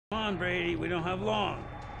on, Brady. We don't have long.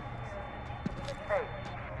 Hey,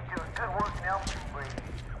 you're doing good work in Elm Street, Brady.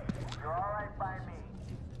 You're alright by me.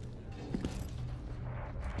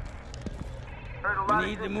 Heard a lot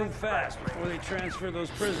We need to move fast before they transfer those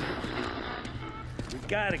prisoners. We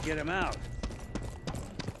gotta get them out.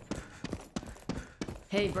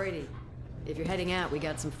 Hey, Brady. If you're heading out, we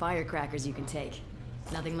got some firecrackers you can take.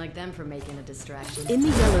 Nothing like them for making a distraction. In the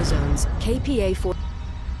yellow zones, KPA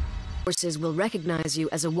forces will recognize you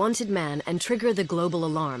as a wanted man and trigger the global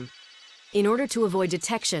alarm. In order to avoid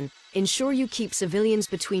detection, ensure you keep civilians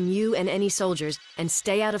between you and any soldiers and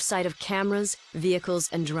stay out of sight of cameras, vehicles,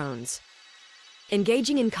 and drones.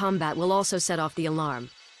 Engaging in combat will also set off the alarm.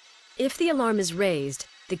 If the alarm is raised,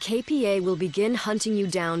 the KPA will begin hunting you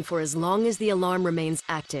down for as long as the alarm remains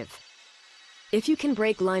active. If you can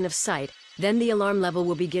break line of sight, then the alarm level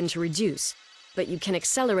will begin to reduce, but you can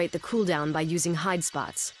accelerate the cooldown by using hide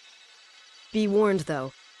spots. Be warned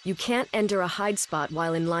though, you can't enter a hide spot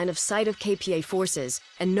while in line of sight of KPA forces,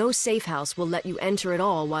 and no safe house will let you enter at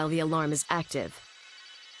all while the alarm is active.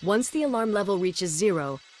 Once the alarm level reaches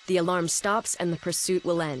 0, the alarm stops and the pursuit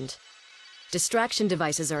will end. Distraction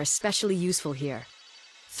devices are especially useful here.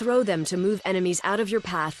 Throw them to move enemies out of your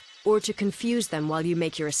path or to confuse them while you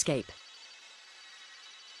make your escape.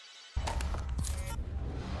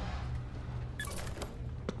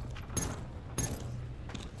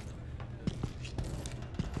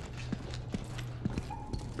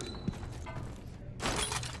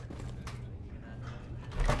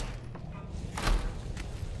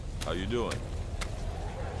 How you doing?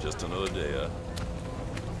 Just another day, huh?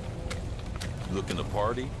 Looking to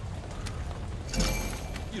party?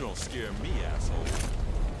 You don't scare me, asshole.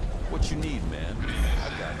 What you need, man?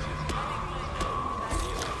 I got you.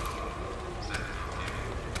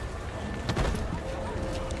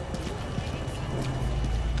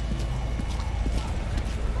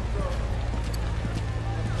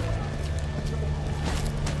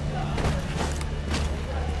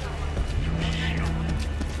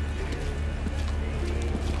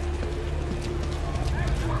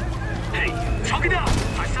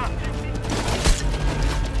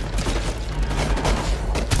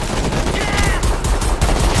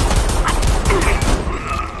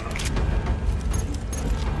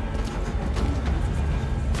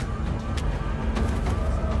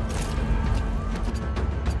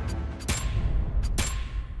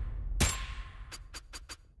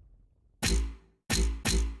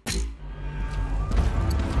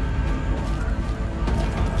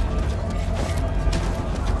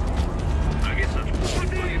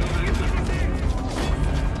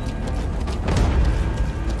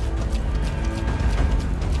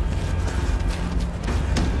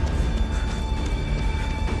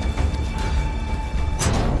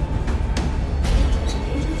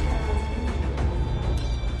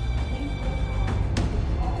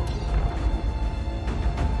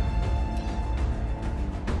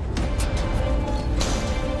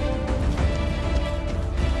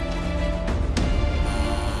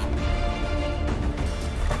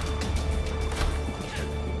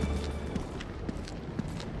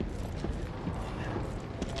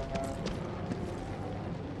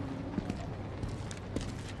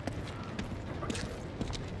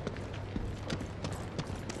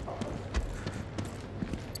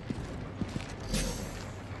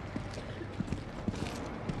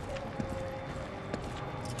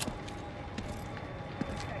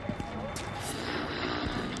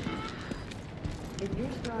 If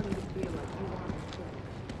you're starting to feel like you want to quit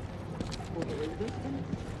for the resistance,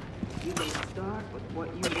 you can start with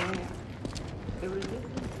what you wear. The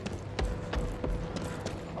resistance.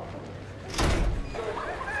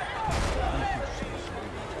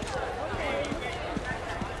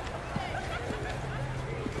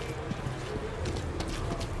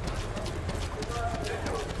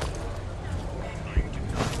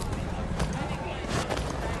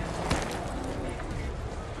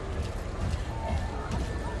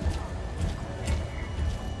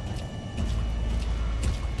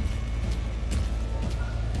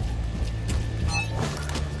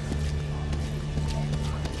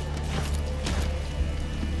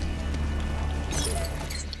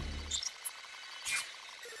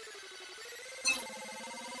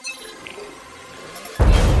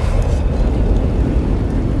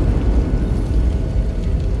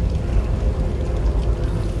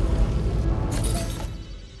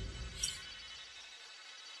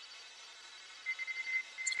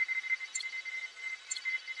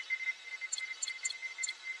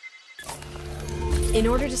 In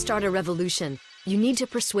order to start a revolution, you need to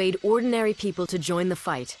persuade ordinary people to join the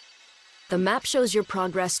fight. The map shows your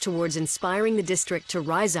progress towards inspiring the district to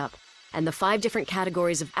rise up, and the 5 different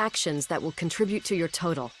categories of actions that will contribute to your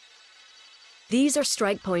total. These are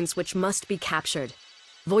strike points which must be captured.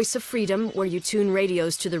 Voice of Freedom, where you tune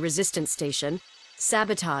radios to the resistance station.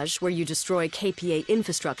 Sabotage, where you destroy KPA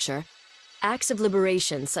infrastructure. Acts of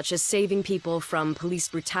liberation, such as saving people from police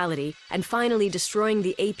brutality, and finally destroying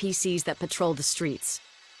the APCs that patrol the streets.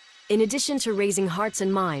 In addition to raising hearts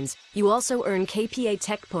and minds, you also earn KPA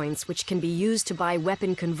tech points which can be used to buy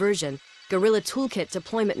weapon conversion, guerrilla toolkit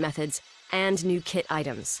deployment methods, and new kit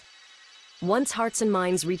items. Once Hearts and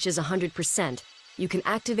Minds reaches 100%, you can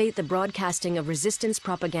activate the broadcasting of resistance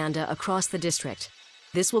propaganda across the district.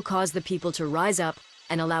 This will cause the people to rise up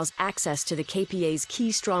and allows access to the KPA's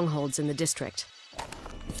key strongholds in the district.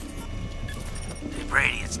 Hey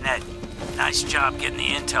Brady, it's Ned. Nice job getting the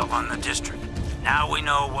intel on the district. Now we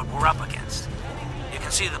know what we're up against. You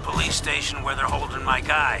can see the police station where they're holding my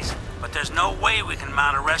guys, but there's no way we can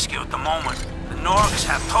mount a rescue at the moment. The Norgs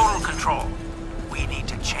have total control. We need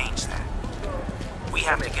to change that. We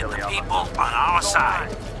have to get the people on our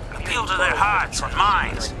side. Appeal to their hearts and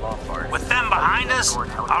minds. With them behind us,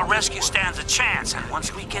 our rescue stands a chance, and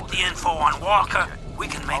once we get the info on Walker, we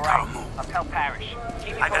can make our move.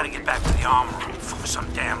 I gotta get back to the armor room before some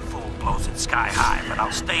damn fool blows it sky high, but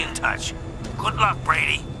I'll stay in touch. Good luck,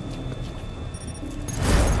 Brady.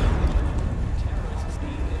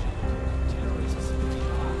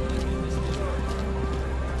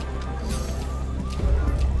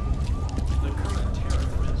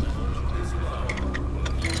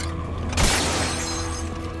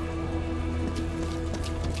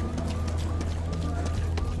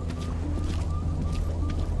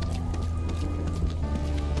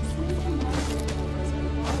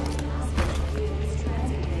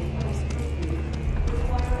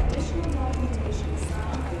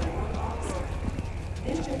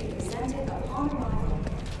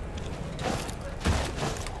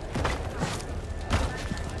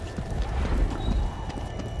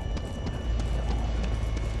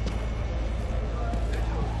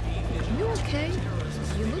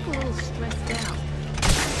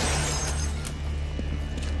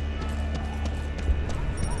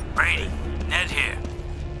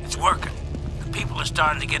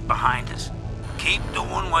 Starting to get behind us. Keep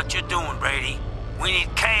doing what you're doing, Brady. We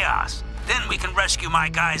need chaos. Then we can rescue my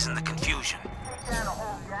guys in the confusion. Take down a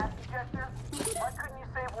whole gas injector? Why couldn't you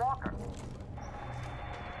save Walker?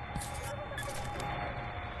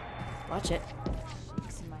 Watch it.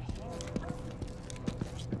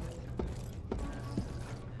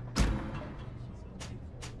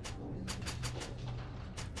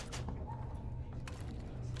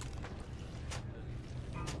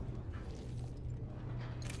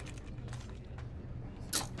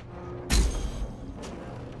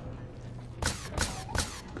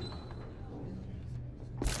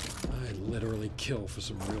 Literally kill for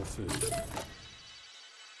some real food.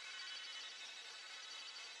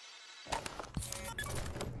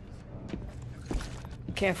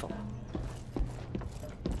 Careful.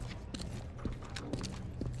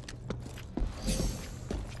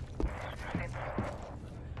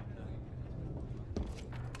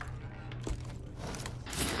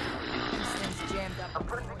 I'm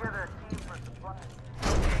putting together a team for supply.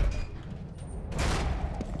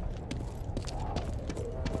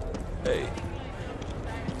 Hey.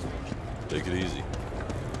 Take it easy.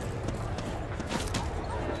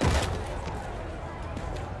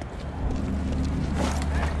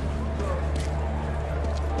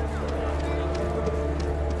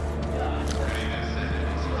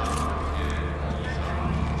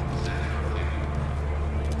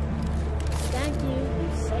 Thank you. You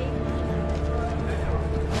saved me.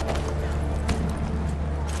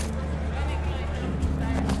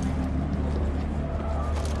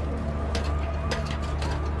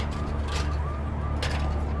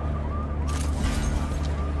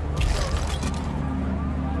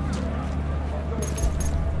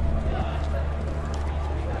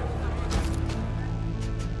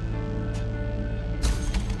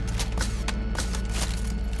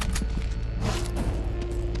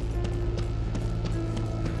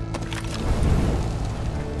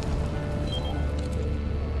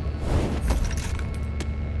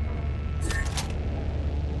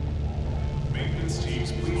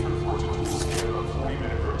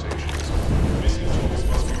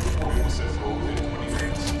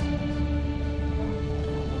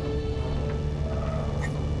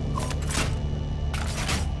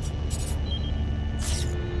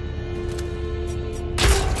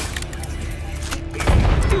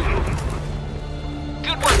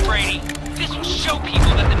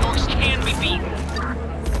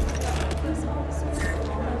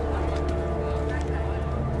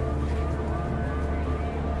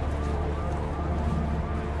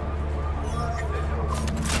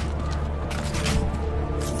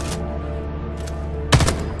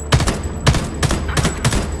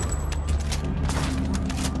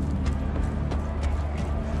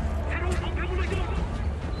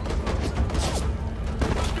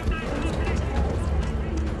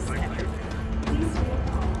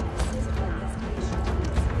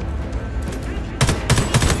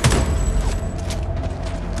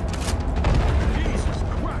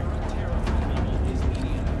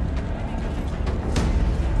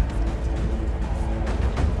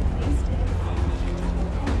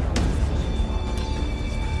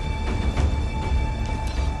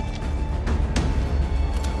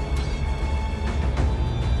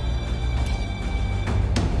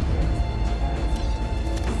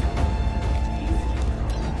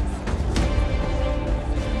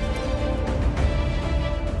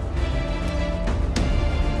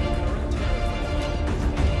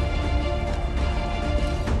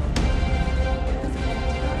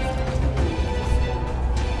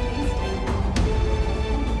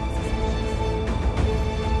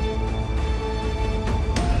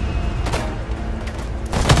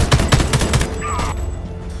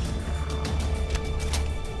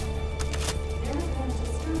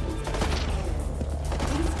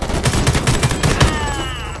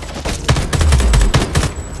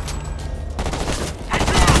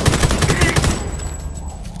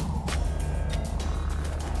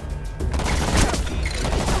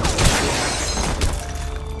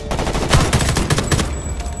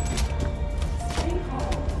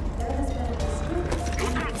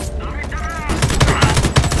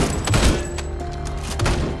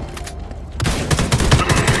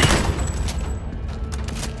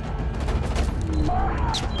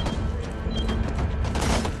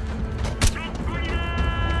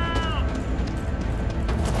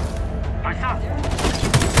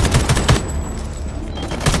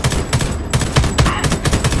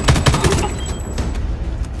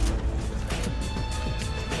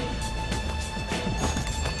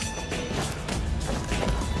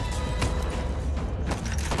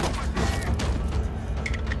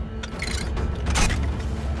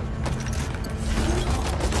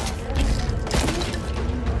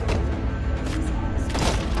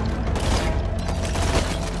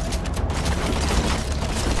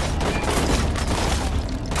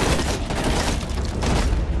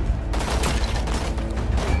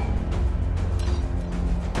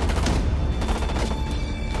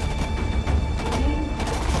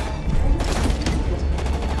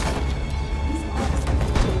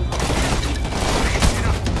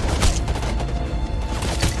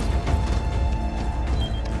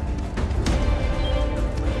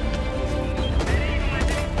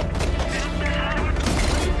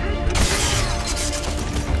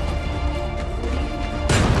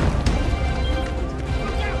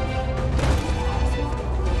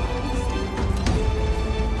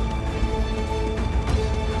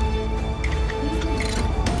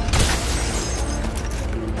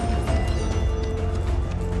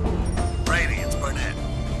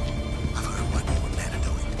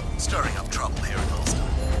 stirring up trouble here in Ulster.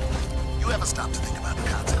 You ever stop to think about the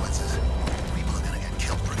consequences? People are gonna get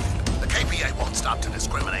killed for it. The KPA won't stop to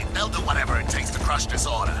discriminate. They'll do whatever it takes to crush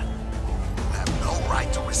disorder. You have no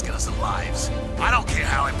right to risk innocent lives. I don't care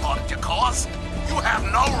how important your cause. You have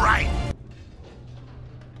no right!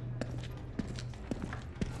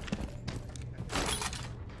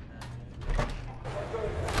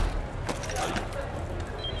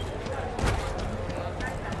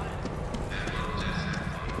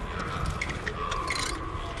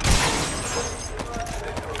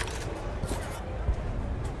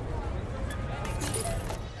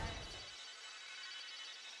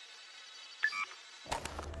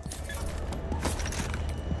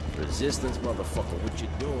 Resistance, motherfucker, what you're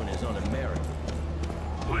doing is un-American.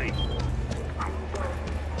 Wait.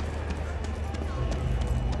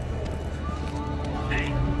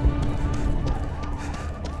 Hey.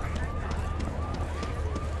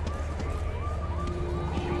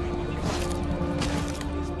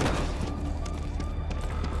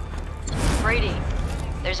 Brady,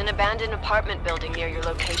 there's an abandoned apartment building near your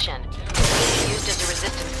location. It's used as a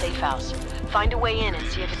resistance safe house. Find a way in and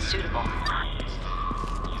see if it's suitable.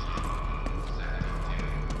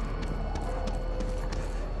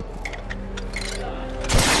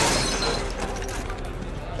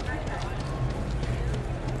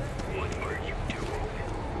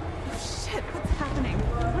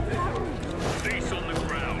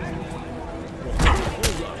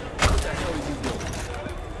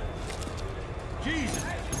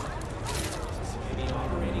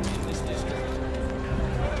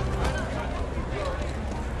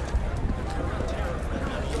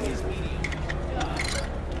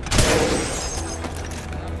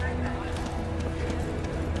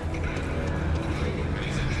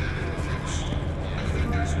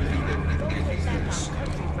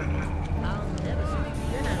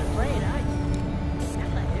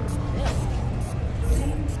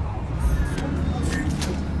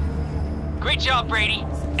 Great job, Brady.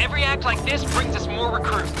 Every act like this brings us more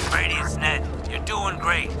recruits. Brady, it's Ned. You're doing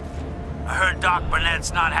great. I heard Doc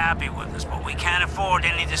Burnett's not happy with us, but we can't afford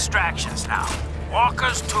any distractions now.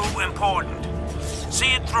 Walker's too important.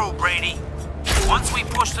 See it through, Brady. Once we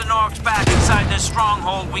push the Norks back inside their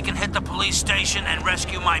stronghold, we can hit the police station and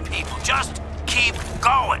rescue my people. Just keep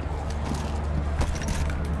going.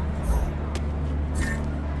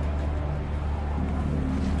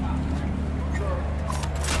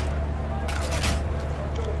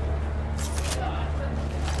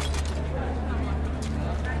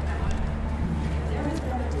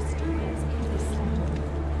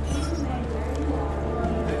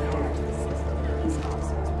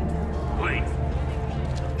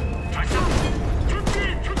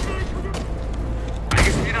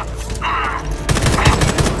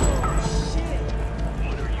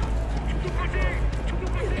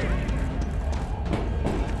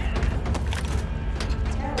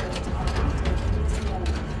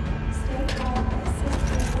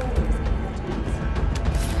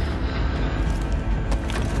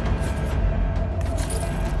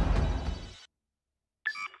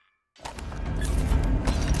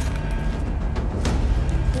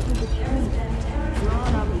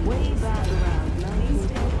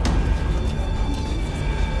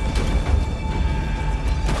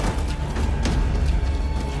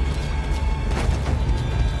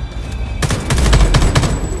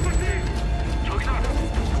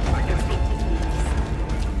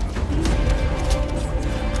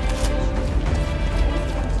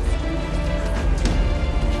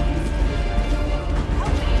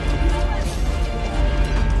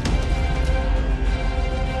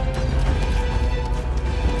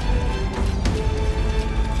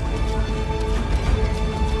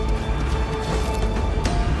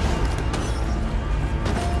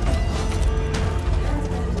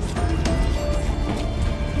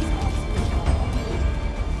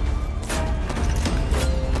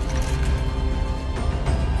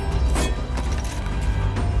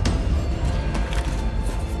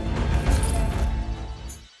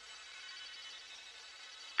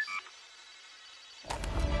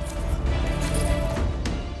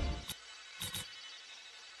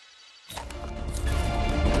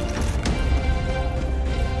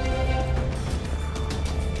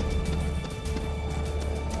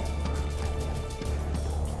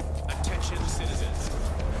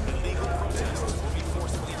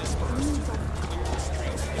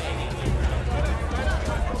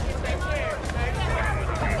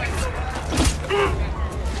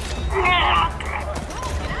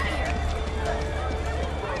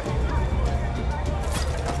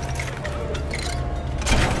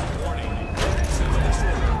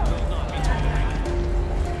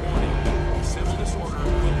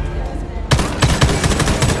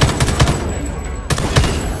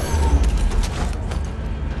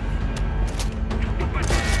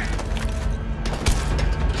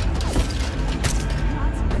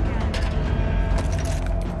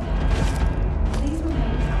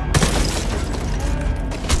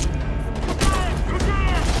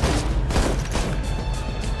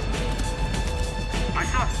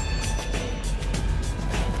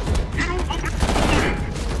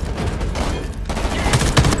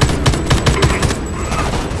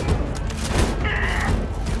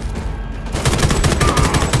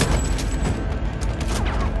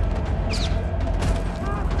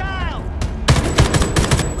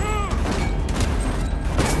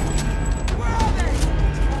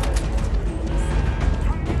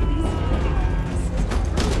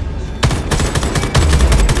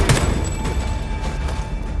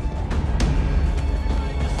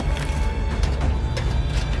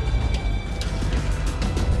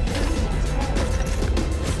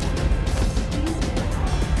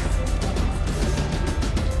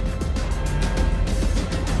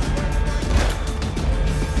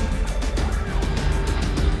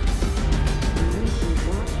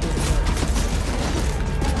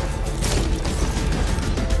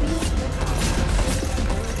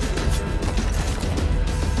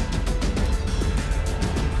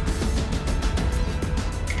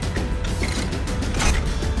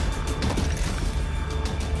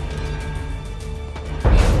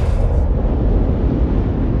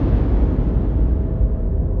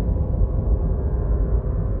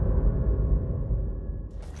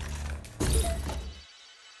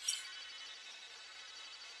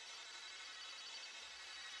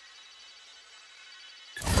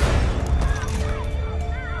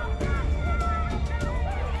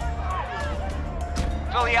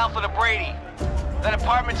 Alpha to Brady. That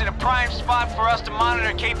apartment's in a prime spot for us to monitor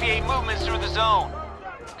KPA movements through the zone.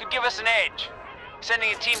 Could give us an edge.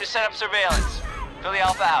 Sending a team to set up surveillance. Philly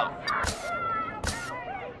Alpha out.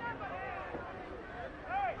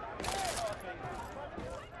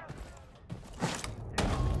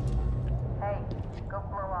 Hey, go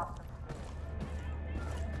blow off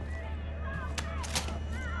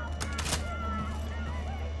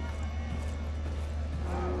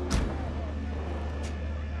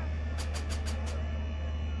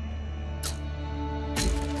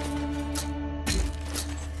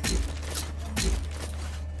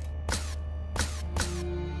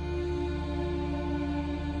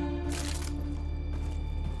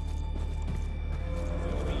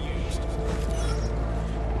some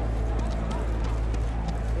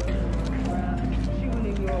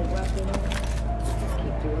tuning your weapon.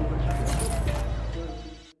 Keep doing what you do.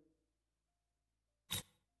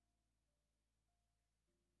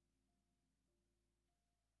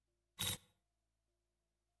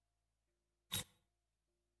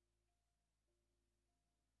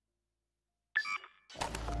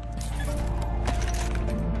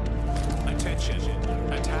 Attention.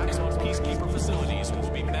 Attacks on peacekeeper facilities will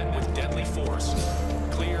be met with deadly force.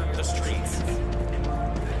 Clear the streets.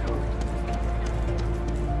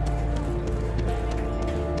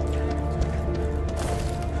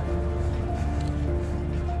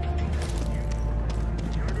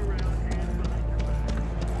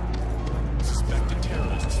 Suspected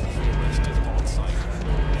terrorists will be arrested on site.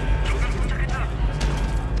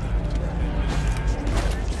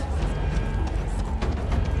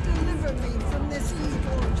 Deliver me from this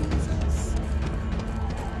evil, Jesus.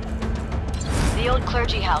 The old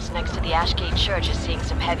clergy house next to the Ashgate Church is seeing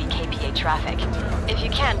some heavy KPA traffic. If you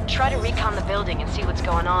can, try to recon the building and see what's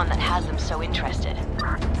going on that has them so interested.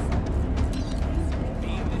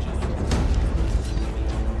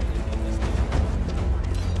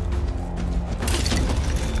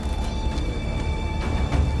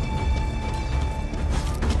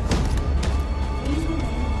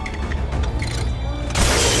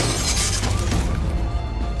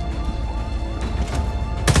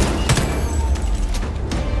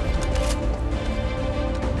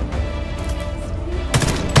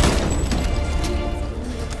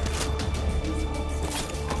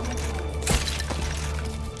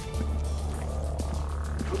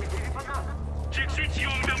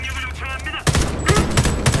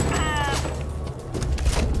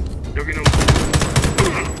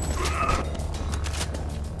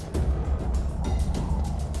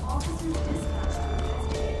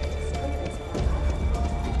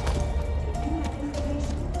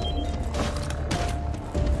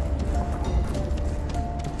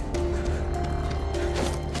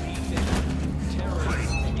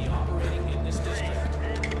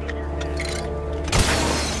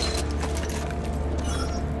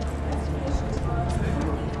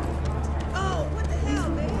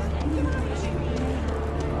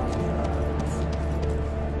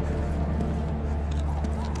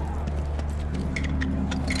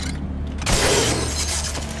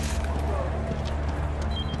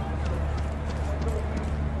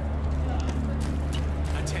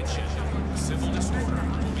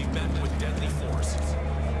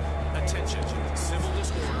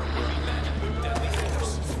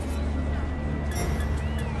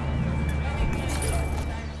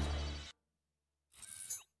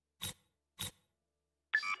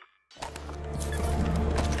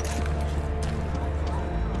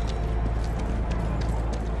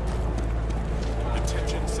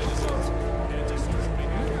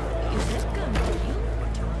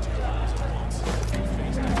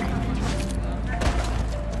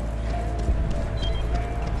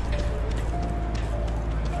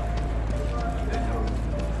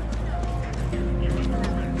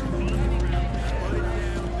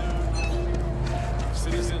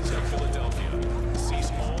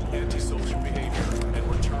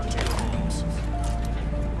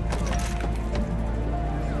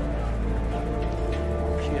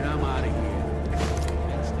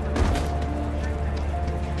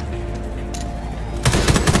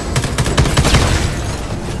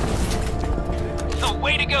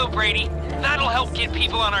 Brady. That'll help get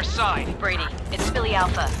people on our side. Brady, it's Philly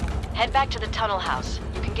Alpha. Head back to the tunnel house.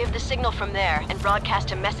 You can give the signal from there and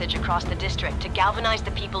broadcast a message across the district to galvanize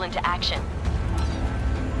the people into action.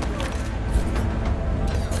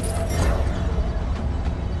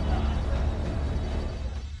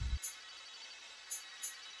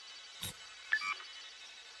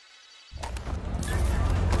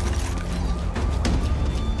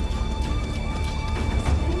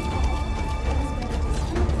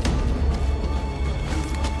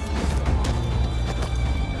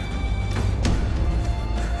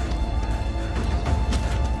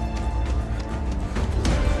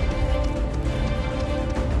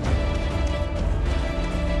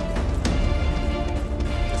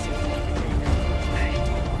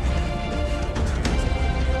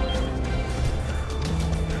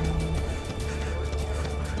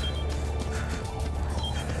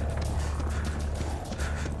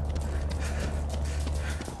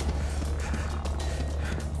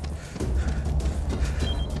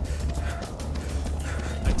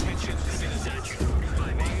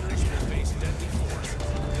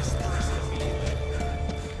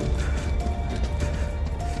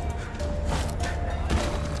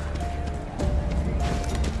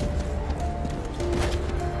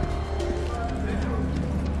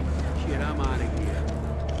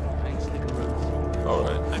 All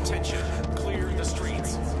right. Attention, clear the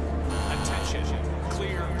streets. Attention,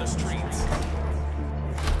 clear the streets.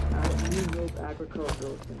 New Rope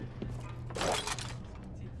Agricultural Center.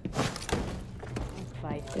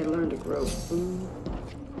 Fight. They learn to grow food,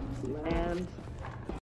 land,